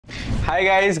Hi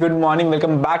guys, good morning.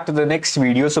 Welcome back to the next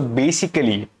video. So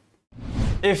basically,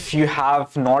 if you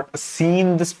have not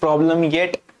seen this problem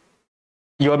yet,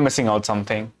 you're missing out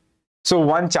something. So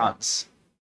one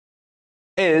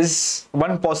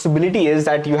possibility is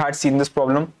that you had seen this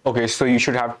problem. Okay, so you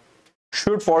should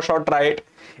for sure try it.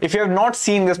 If you have not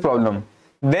seen this problem,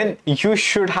 then you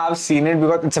should have seen it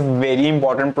because it's a very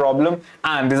important problem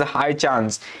and there's a high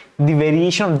chance the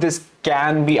variation of this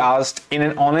can be asked in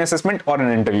an online assessment or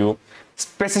an interview.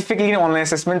 Specifically in online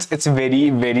assessments, it's very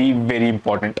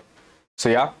important. So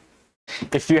yeah,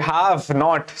 if you have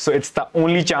not, so it's the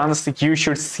only chance you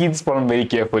should see this problem very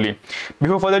carefully.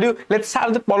 Before further ado, let's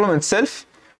have the problem itself.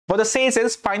 What the say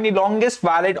is find the longest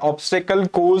valid obstacle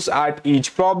course at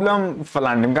each problem.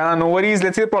 No worries,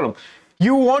 let's see the problem.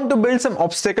 You want to build some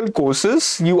obstacle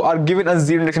courses. You are given a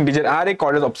zero index integer array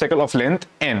called as obstacle of length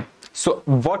n. So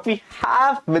what we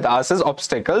have with us is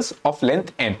obstacles of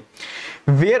length n,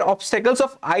 where obstacles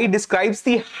of I describes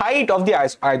the height of the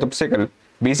ith obstacle.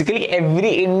 Basically,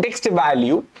 every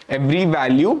value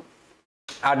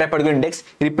at a particular index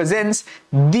represents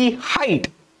the height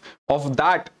of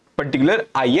that particular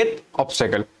ith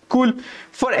obstacle. Cool.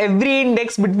 For every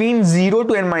index between 0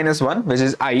 to n-1, which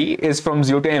is I is from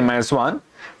 0 to n-1,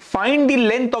 find the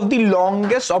length of the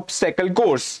longest obstacle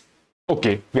course.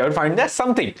 Okay, we have to find that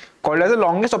something called as the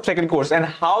longest obstacle course, and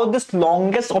how this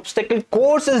longest obstacle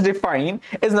course is defined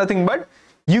is nothing but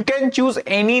you can choose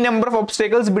any number of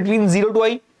obstacles between 0 to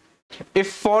I.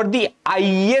 If for the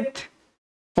ith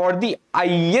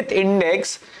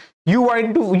index you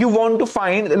want to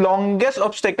find the longest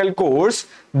obstacle course,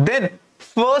 then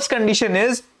first condition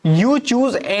is you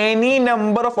choose any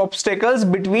number of obstacles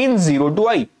between 0 to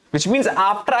I, which means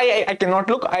after I cannot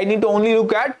look. I need to only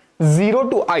look at 0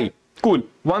 to I. Cool.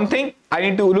 One thing I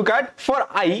need to look at for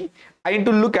I need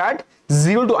to look at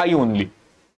 0 to I only.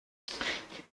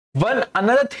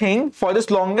 Another thing for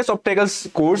this longest obstacles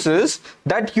course is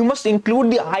that you must include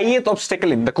the ith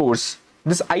obstacle in the course.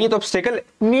 This ith obstacle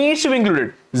needs to be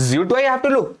included. 0 to I have to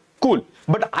look. Cool.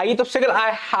 But ith obstacle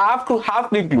I have to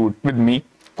include with me.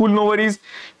 Cool, no worries.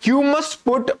 You must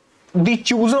put the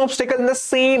chosen obstacle in the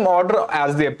same order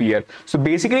as they appear. So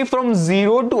basically from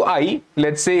 0 to I,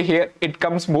 let's say here it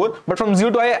comes more, but from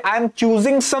 0 to I am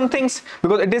choosing some things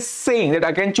because it is saying that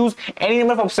I can choose any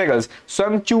number of obstacles. So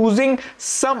I'm choosing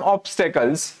some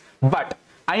obstacles, but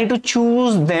I need to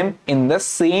choose them in the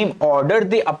same order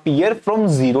they appear from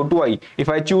 0 to I. If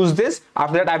I choose this,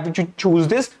 after that I have to choose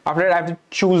this, after that I have to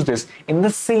choose this in the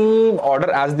same order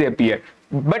as they appear,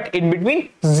 but in between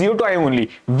 0 to I only,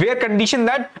 where condition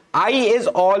that I is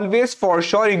always for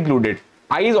sure included.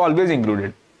 I is always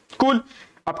included. Cool.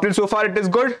 Up till so far it is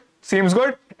good. Seems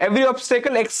good. Every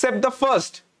obstacle except the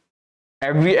first.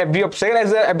 Every obstacle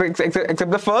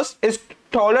except the first is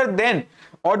taller than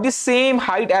or the same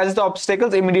height as the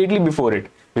obstacles immediately before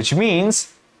it, which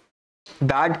means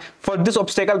that for this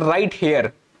obstacle right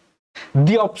here,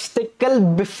 the obstacle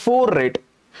before it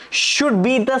should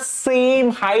be the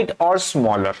same height or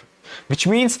smaller, which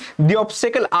means the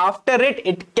obstacle after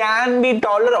it can be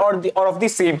taller or of the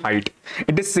same height.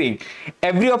 It is saying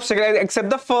every obstacle except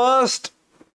the first.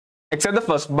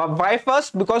 But why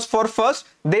first? Because for first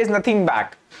there is nothing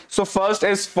back, so first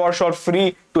is for sure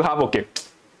free to have. Okay,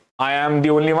 I am the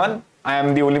only one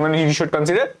you should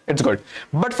consider, it's good.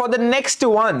 But for the next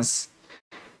ones,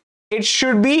 it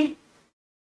should be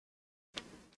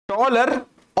taller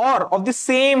or of the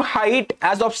same height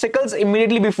as obstacles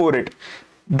immediately before it.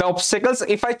 The obstacles,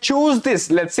 if I choose this,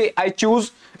 let's say I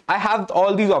have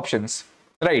all these options,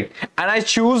 right? And I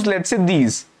choose, let's say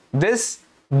this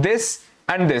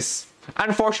and this,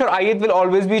 and for sure ith will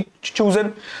always be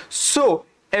chosen. So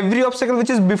every obstacle which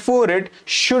is before it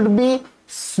should be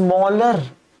smaller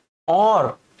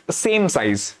or same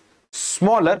size.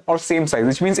 Smaller or same size,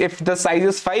 which means if the size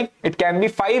is 5, it can be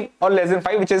 5 or less than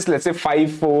 5, which is let's say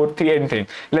 5, 4, 3, anything.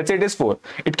 Let's say it is 4.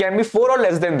 It can be 4 or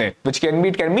less than that, which can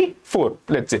be 4.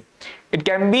 Let's say it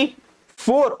can be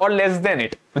 4 or less than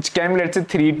it, which can be let's say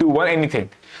 3, 2, 1, anything.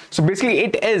 So basically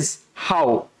it is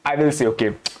how I will say,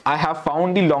 okay, I have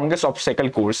found the longest obstacle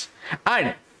course,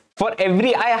 and for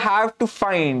every I have to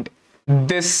find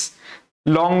this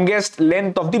longest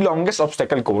length of the longest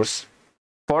obstacle course.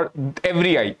 For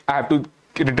every I have to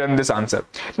return this answer.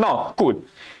 Now, cool.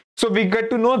 So we get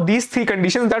to know these three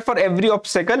conditions, that for every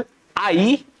obstacle,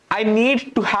 I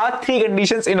need to have three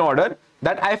conditions in order.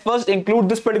 That I first include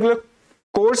this particular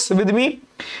course with me.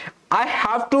 I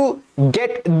have to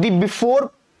get the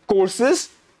before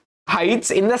courses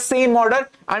heights in the same order,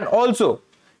 and also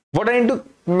what I need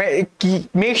to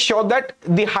make sure that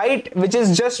the height which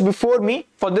is just before me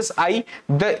for this I,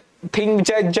 the thing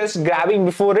which I just grabbing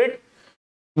before it,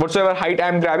 whatsoever height I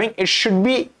am grabbing, it should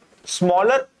be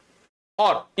smaller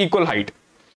or equal height.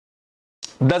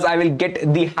 Thus, I will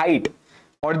get the height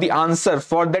or the answer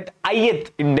for that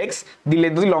ith index, the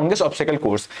length of the longest obstacle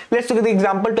course. Let's look at the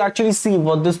example to actually see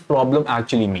what this problem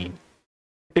actually means.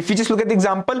 If you just look at the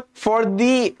example for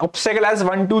the obstacle as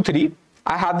 1, 2, 3,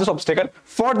 I have this obstacle.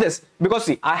 For this, because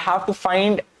see, I have to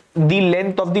find the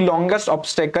length of the longest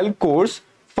obstacle course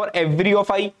for every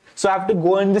of I. So I have to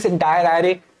go in this entire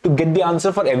array to get the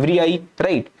answer for every I,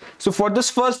 right? So for this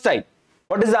first I,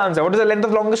 what is the answer? What is the length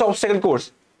of longest obstacle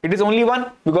course? It is only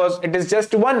 1 because it is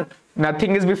just 1.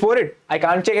 Nothing is before it. I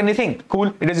can't check anything.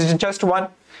 Cool. It is just 1.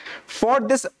 For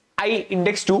this I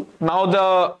index 2, now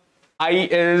the I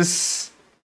is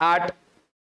at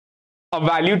a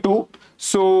value 2.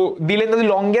 So the length of the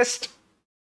longest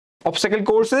obstacle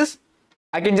course is,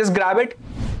 I can just grab it.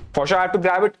 For sure, I have to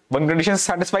grab it. One condition is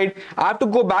satisfied. I have to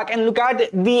go back and look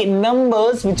at the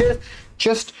numbers which is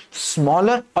just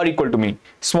smaller or equal to me.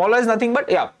 Smaller is nothing but,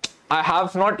 yeah, I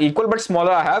have not equal, but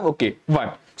smaller I have, okay,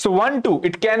 1. So 1, 2,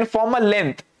 it can form a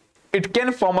length. It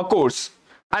can form a course.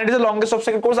 And it is the longest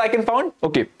obstacle course I can found.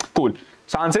 Okay, cool.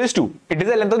 So answer is 2. It is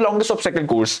the length of the longest obstacle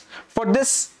course. For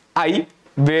this I,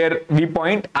 where we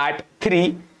point at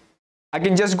 3, I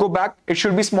can just go back. It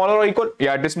should be smaller or equal.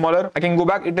 Yeah, it is smaller. I can go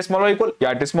back. It is smaller or equal.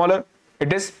 Yeah, it is smaller.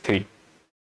 It is 3.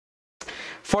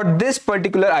 For this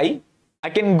particular I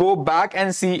can go back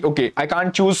and see, okay, I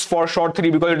can't choose for short 3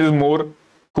 because it is more.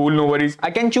 Cool, no worries.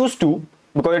 I can choose 2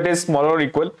 because it is smaller or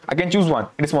equal. I can choose 1.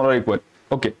 It is smaller or equal.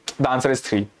 Okay, the answer is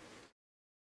 3.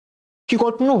 You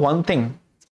got to know one thing.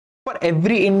 For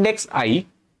every index I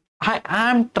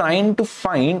am trying to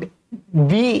find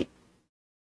the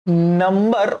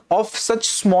number of such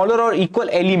smaller or equal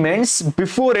elements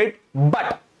before it,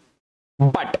 but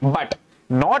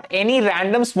not any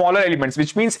random smaller elements,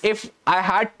 which means if I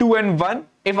had 2 and 1,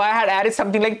 if I had added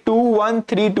something like 2, 1,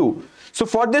 3, 2. So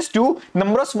for this 2,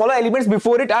 number of smaller elements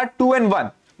before it are 2 and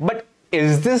 1. But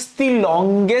is this the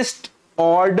longest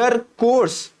order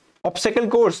course, obstacle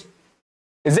course?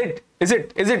 Is it?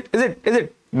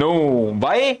 No.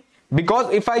 Why?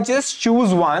 Because if I just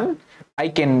choose 1, I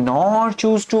cannot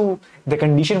choose 2. The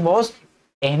condition was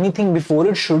anything before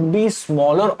it should be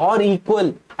smaller or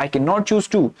equal. I cannot choose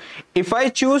 2. If I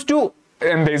choose 2,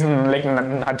 and there is like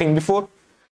nothing before,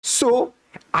 so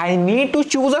I need to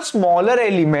choose a smaller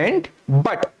element,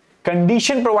 but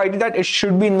condition provided that it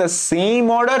should be in the same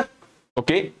order.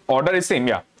 Okay, order is same,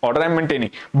 yeah, order I'm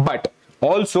maintaining, but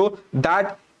also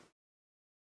that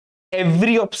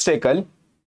every obstacle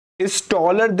is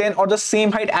taller than or the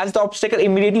same height as the obstacle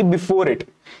immediately before it.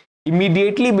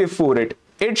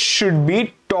 It should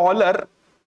be taller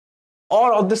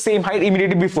or of the same height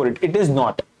immediately before it. It is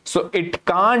not. So it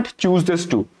can't choose this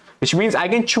 2, which means I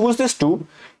can choose this 2.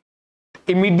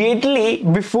 Immediately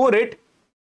before it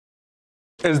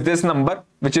is this number,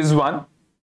 which is 1,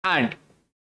 and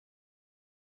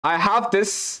I have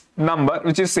this number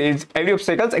which is says every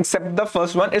obstacle except the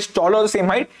first one is taller or the same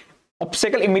height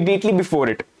obstacle immediately before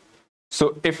it.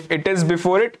 So if it is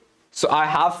before it, so I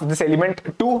have this element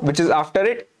 2 which is after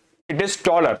it. It is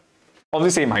taller of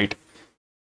the same height.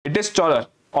 It is taller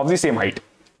of the same height.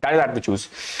 That is I have to choose.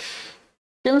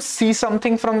 Can you see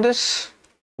something from this?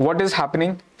 What is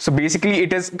happening? So basically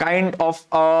it is kind of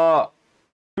a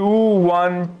 2,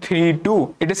 1, 3,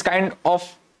 2. It is kind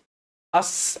of a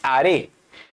array.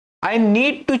 I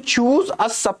need to choose a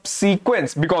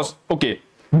subsequence because, okay,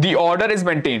 the order is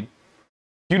maintained.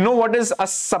 You know what is a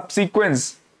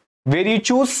subsequence? Where you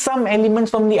choose some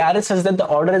elements from the array such that the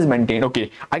order is maintained.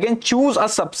 Okay, I can choose a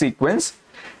subsequence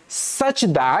such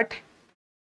that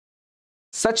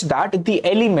the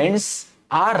elements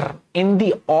are in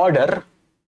the order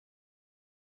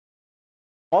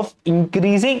of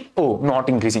increasing,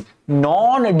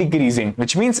 non-decreasing,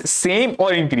 which means same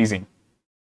or increasing.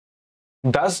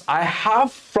 Thus, I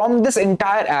have from this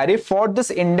entire array for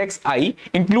this index I,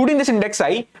 including this index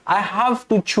I have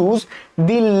to choose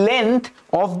the length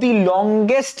of the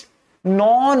longest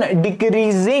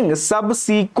non-decreasing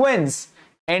subsequence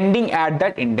ending at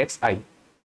that index I.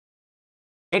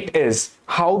 It is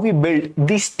how we build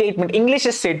the statement, English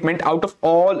statement out of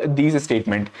all these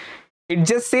statements. It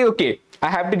just say, okay, I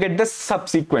have to get the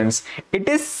subsequence. It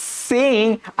is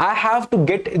saying I have to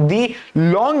get the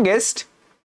longest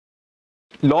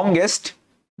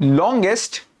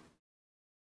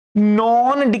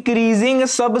non-decreasing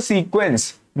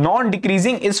subsequence.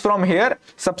 Non-decreasing is from here,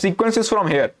 subsequence is from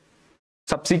here.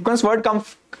 Subsequence word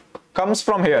comes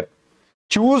from here.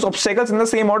 Choose obstacles in the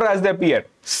same order as they appear.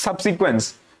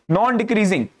 Subsequence,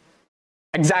 non-decreasing.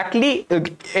 Exactly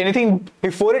anything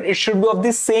before it, it should be of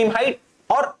the same height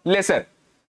or lesser.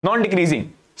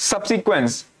 Non-decreasing.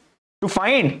 subsequence to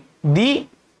find the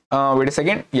wait a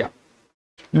second, yeah,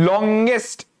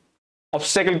 longest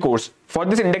obstacle course for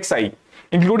this index I,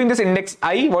 including this index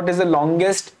I, what is the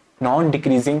longest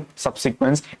non-decreasing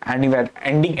subsequence, and we are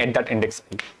ending at that index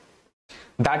I.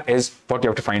 That is what you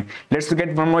have to find. Let's look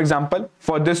at one more example.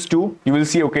 For this 2, you will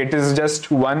see, okay, it is just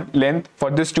 1 length.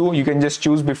 For this 2, you can just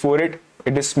choose before it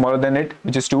is smaller than it,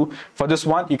 which is 2. For this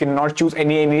 1, you cannot choose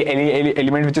any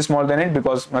element which is smaller than it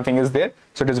because nothing is there,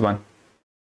 so it is 1.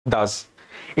 Thus,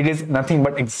 it is nothing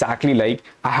but exactly like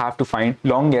I have to find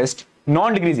longest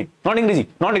non-decreasing.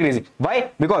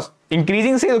 Why? Because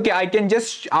increasing says, okay, I can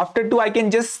just, after 2, I can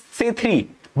just say 3.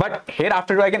 But here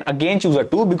after 2, I can again choose a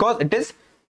 2 because it is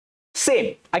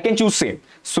same. I can choose same.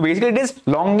 So basically it is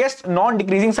longest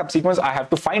non-decreasing subsequence I have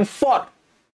to find for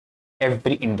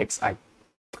every index I.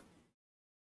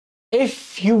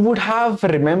 If you would have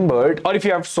remembered, or if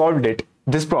you have solved it,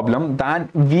 this problem, then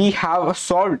we have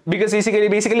solved, because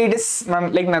basically it is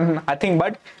like nothing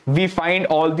but we find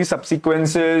all the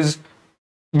subsequences,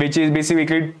 which is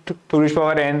basically 2 to the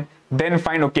power n, then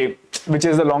find, okay, which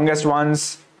is the longest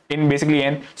ones in basically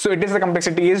n. So it is, the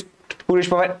complexity is 2 to the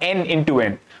power n into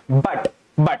n. But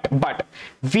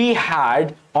we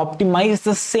had optimized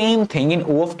the same thing in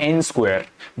O of n square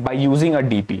by using a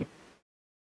DP.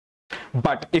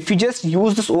 But if you just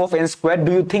use this O of n square,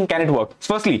 do you think can it work?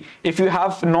 Firstly, if you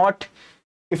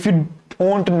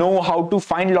don't know how to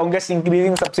find longest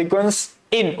increasing subsequence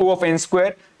in O of n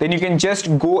square, then you can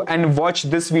just go and watch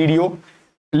this video.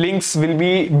 Links will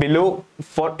be below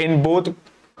for in both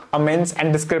comments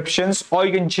and descriptions, or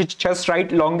you can just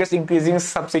write longest increasing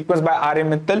subsequence by Aryan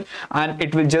Mittal and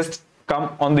it will just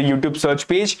come on the YouTube search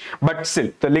page. But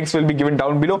still, the links will be given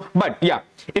down below. But yeah,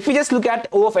 if you just look at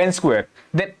O of n square,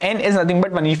 then n is nothing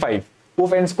but 1e5. O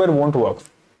of n square won't work.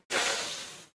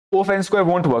 O of n square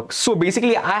won't work. So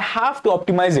basically I have to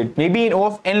optimize it, maybe in O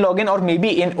of n log n or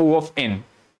maybe in O of n.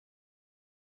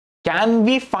 Can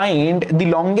we find the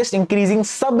longest increasing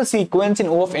subsequence in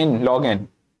O of n log n?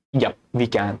 Yep, we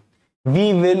can.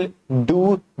 We will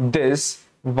do this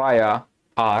via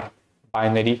our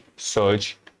binary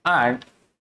search, and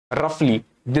roughly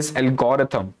this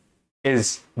algorithm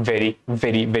is very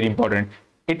important.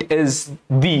 It is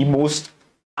the most,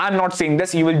 I'm not saying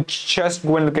this, you will just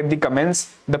go and look at the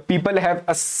comments. The people have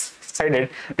said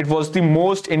it was the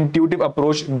most intuitive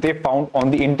approach they found on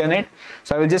the internet.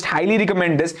 So I will just highly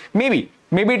recommend this. Maybe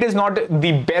it is not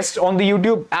the best on the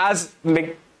YouTube, as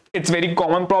like it's very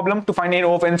common problem to find an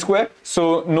O of n square,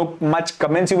 so no much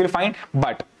comments you will find,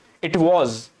 but it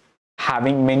was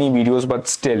having many videos, but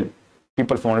still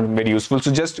people found it very useful.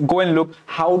 So just go and look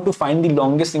how to find the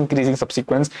longest increasing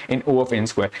subsequence in O of n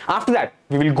square. After that,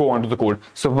 we will go on to the code.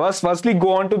 So firstly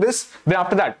go on to this, then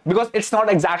after that, because it's not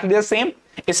exactly the same,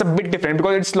 it's a bit different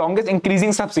because it's longest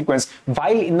increasing subsequence,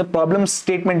 while in the problem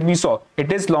statement we saw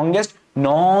it is longest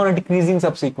non-decreasing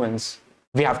subsequence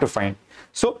we have to find.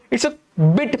 So it's a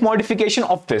bit modification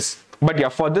of this. But yeah,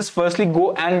 for this, firstly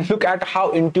go and look at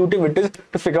how intuitive it is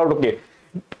to figure out, okay,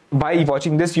 by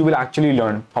watching this you will actually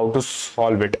learn how to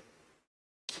solve it.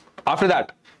 After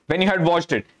that, when you had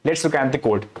watched it, let's look at the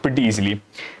code pretty easily.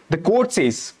 The code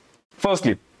says,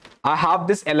 firstly, I have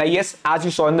this LIS, as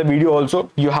you saw in the video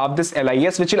also, you have this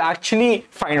LIS which will actually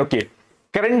find, okay,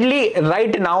 currently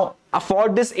right now for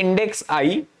this index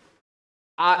I,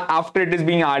 after it is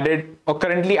being added, or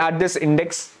currently at this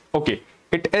index, okay,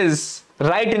 it is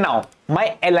right now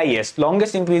my LIS,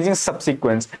 longest increasing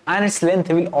subsequence, and its length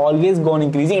will always go on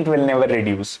increasing, it will never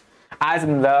reduce, as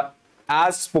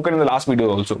spoken in the last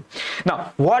video also.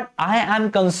 Now what I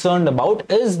am concerned about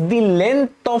is the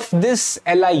length of this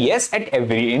LIS at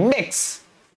every index,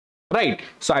 right?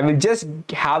 So I will just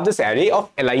have this array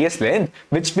of LIS length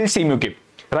which will seem okay.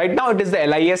 Right now it is the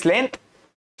LIS length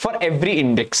for every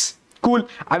index. Cool.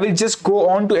 I will just go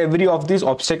on to every of these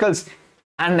obstacles,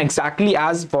 and exactly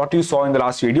as what you saw in the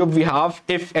last video, we have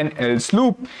if and else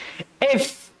loop.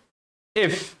 If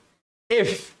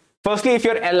firstly, if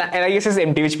your LIS is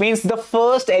empty, which means the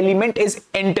first element is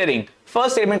entering,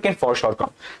 first element can for sure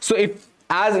come. So if,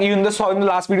 as you saw in the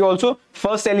last video also,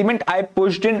 first element I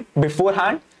pushed in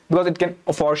beforehand because it can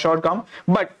for sure come.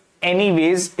 But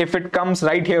anyways, if it comes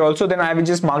right here also, then I will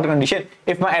just mark the condition.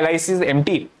 If my LIS is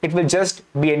empty, it will just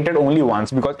be entered only once,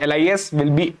 because LIS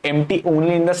will be empty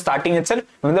only in the starting itself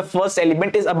when the first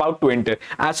element is about to enter.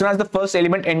 As soon as the first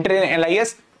element enter in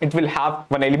LIS, it will have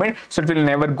one element, so it will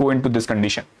never go into this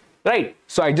condition, right?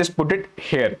 So I just put it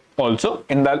here also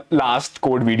in the last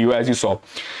code video, as you saw.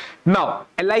 Now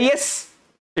LIS,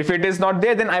 if it is not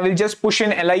there, then I will just push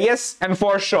in LIS, and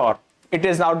for sure it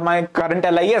is not my current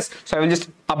LIS. So I will just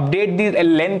update the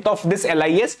length of this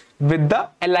LIS with the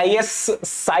LIS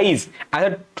size.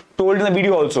 As I told in the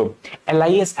video also,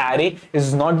 LIS array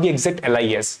is not the exact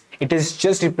LIS. It is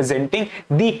just representing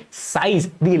the size,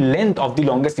 the length of the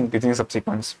longest increasing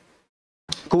subsequence.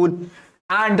 Cool.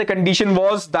 And the condition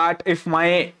was that if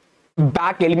my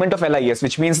back element of LIS,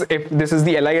 which means if this is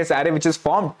the LIS array which is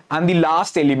formed, and the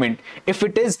last element, if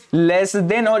it is less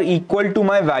than or equal to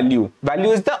my value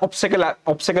is the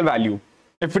obstacle value.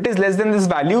 If it is less than this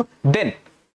value, then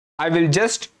I will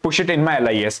just push it in my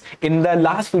LIS. In the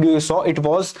last video you saw, it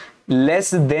was less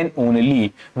than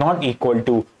only, not equal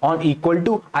to. On equal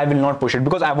to, I will not push it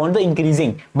because I want the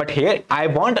increasing, but here I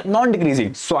want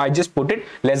non-decreasing, so I just put it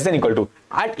less than equal to.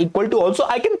 At equal to also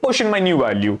I can push in my new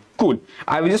value. Cool.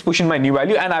 I will just push in my new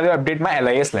value and I will update my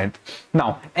LIS length.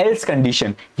 Now else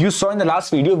condition, you saw in the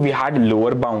last video we had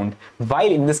lower bound,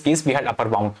 while in this case we had upper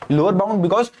bound. Lower bound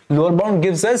because lower bound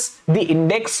gives us the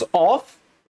index of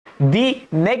the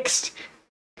next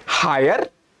higher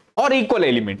or equal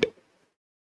element.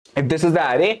 If this is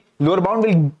the array, lower bound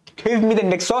will give me the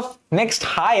index of next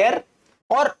higher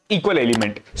or equal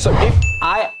element. So if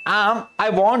I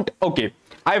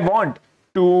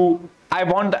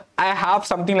have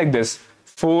something like this,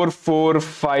 4 4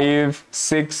 5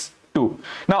 6 2.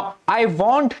 Now I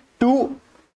want to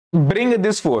bring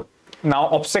this 4. Now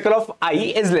obstacle of I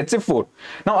is, let's say, 4.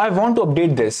 Now I want to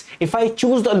update this. If I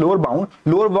choose the lower bound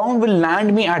will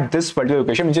land me at this particular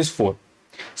location, which is 4.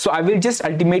 So I will just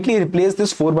ultimately replace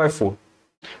this 4 by 4.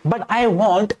 But I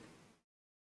want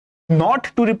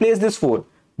not to replace this 4,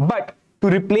 but to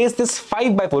replace this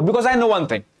 5 by 4, because I know one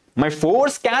thing, my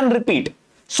 4s can repeat.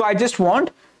 So I just want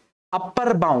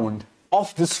upper bound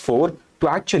of this 4 to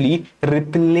actually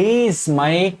replace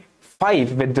my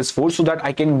 5 with this 4, so that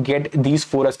I can get these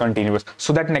 4 as continuous,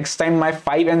 so that next time my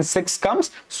 5 and 6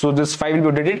 comes, so this 5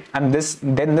 will be updated and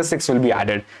then the 6 will be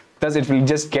added. Thus it will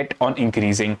just get on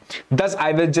increasing. Thus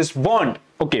I will just want,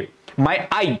 okay, my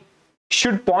I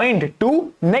should point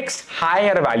to next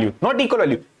higher value, not equal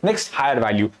value, next higher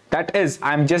value. That is,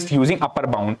 I'm just using upper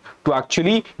bound to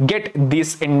actually get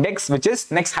this index, which is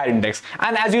next higher index.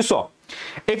 And as you saw,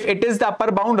 if it is the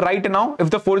upper bound right now, if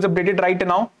the 4 is updated right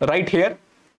now, right here,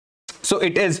 so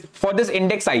it is for this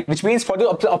index I, which means for the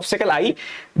obstacle I,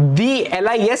 the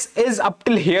LIS is up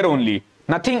till here only.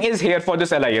 Nothing is here for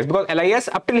this LIS, because LIS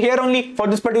up till here only for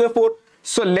this particular 4.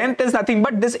 So length is nothing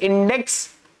but this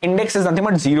index is nothing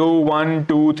but 0 1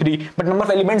 2 3, but number of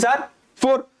elements are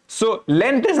 4. So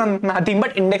length is nothing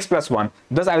but index plus 1.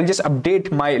 Thus I will just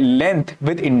update my length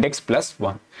with index plus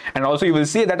 1. And also you will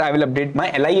see that I will update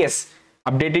my LIS,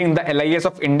 updating the LIS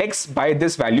of index by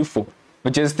this value 4,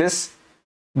 which is this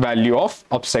value of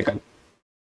obstacle,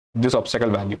 this obstacle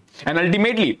value. And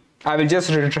ultimately I will just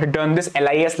return this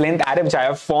LIS length array, which I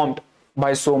have formed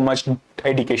by so much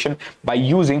dedication by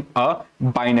using a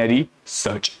binary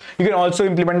search. You can also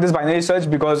implement this binary search,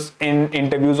 because in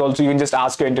interviews also you can just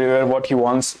ask your interviewer what he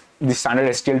wants the standard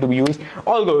STL to be used.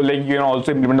 Although like you can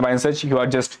also implement the binary search, you are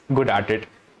just good at it.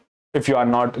 If you are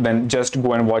not, then just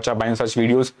go and watch our binary search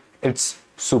videos. It's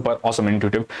super awesome and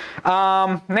intuitive.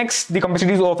 Next, the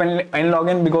complexities of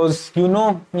NlogN, because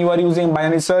you are using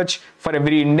binary search for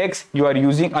every index. You are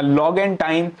using a logn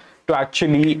time to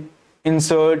actually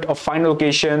insert or find a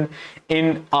location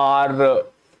in our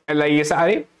LIS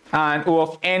array, and O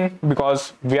of n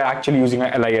because we are actually using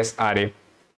a LIS array.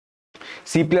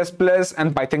 C++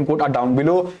 and Python code are down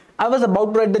below. I was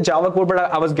about to write the Java code, but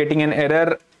I was getting an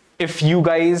error. If you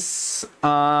guys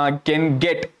can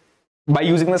get by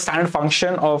using the standard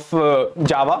function of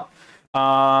Java,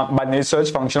 binary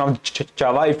search function of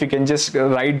Java, if you can just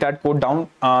write that code down,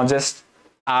 just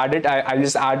add it. I'll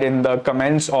just add in the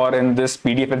comments or in this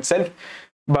PDF itself.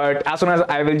 But as soon as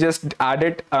I will just add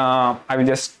it,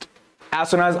 as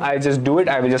soon as I just do it,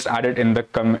 I will just add it in the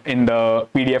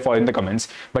PDF or in the comments.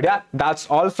 But yeah, that's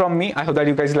all from me. I hope that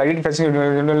you guys liked it. If you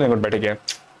better,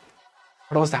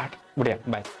 what was that? But yeah,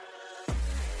 bye.